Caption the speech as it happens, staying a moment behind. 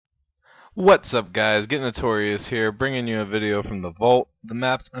What's up, guys? Get Notorious here, bringing you a video from the vault. The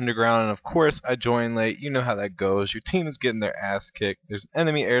map's underground, and of course I joined late. You know how that goes. Your team is getting their ass kicked. There's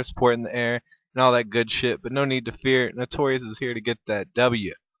enemy air support in the air and all that good shit, but no need to fear. Notorious is here to get that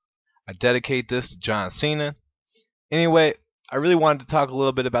W. I dedicate this to John Cena. Anyway, I really wanted to talk a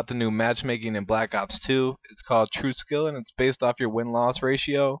little bit about the new matchmaking in Black Ops 2. It's called True Skill, and it's based off your win-loss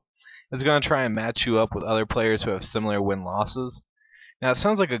ratio. It's going to try and match you up with other players who have similar win-losses. Now, it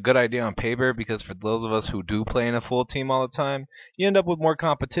sounds like a good idea on paper because for those of us who do play in a full team all the time, you end up with more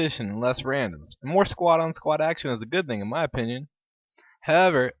competition and less randoms. And more squad-on-squad action is a good thing in my opinion.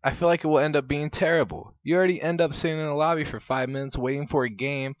 However, I feel like it will end up being terrible. You already end up sitting in a lobby for 5 minutes waiting for a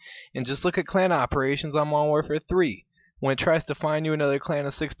game, and just look at clan operations on Modern Warfare 3. When it tries to find you another clan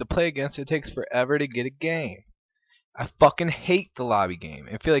of 6 to play against, it takes forever to get a game. I fucking hate the lobby game,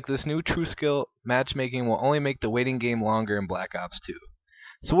 and feel like this new True Skill matchmaking will only make the waiting game longer in Black Ops 2.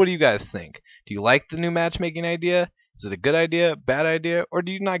 So what do you guys think? Do you like the new matchmaking idea? Is it a good idea, bad idea, or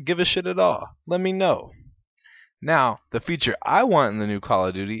do you not give a shit at all? Let me know. Now, the feature I want in the new Call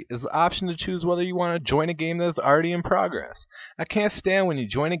of Duty is the option to choose whether you want to join a game that's already in progress. I can't stand when you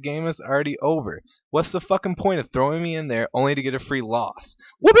join a game that's already over. What's the fucking point of throwing me in there only to get a free loss?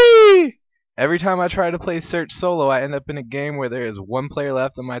 Whoopee! Every time I try to play Search Solo, I end up in a game where there is one player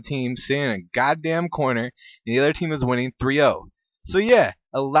left on my team sitting in a goddamn corner, and the other team is winning 3-0. So yeah,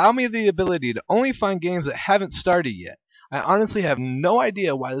 allow me the ability to only find games that haven't started yet. I honestly have no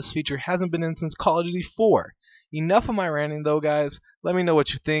idea why this feature hasn't been in since Call of Duty 4. Enough of my ranting though, guys. Let me know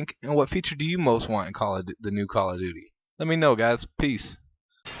what you think, and what feature do you most want in the new Call of Duty. Let me know, guys. Peace.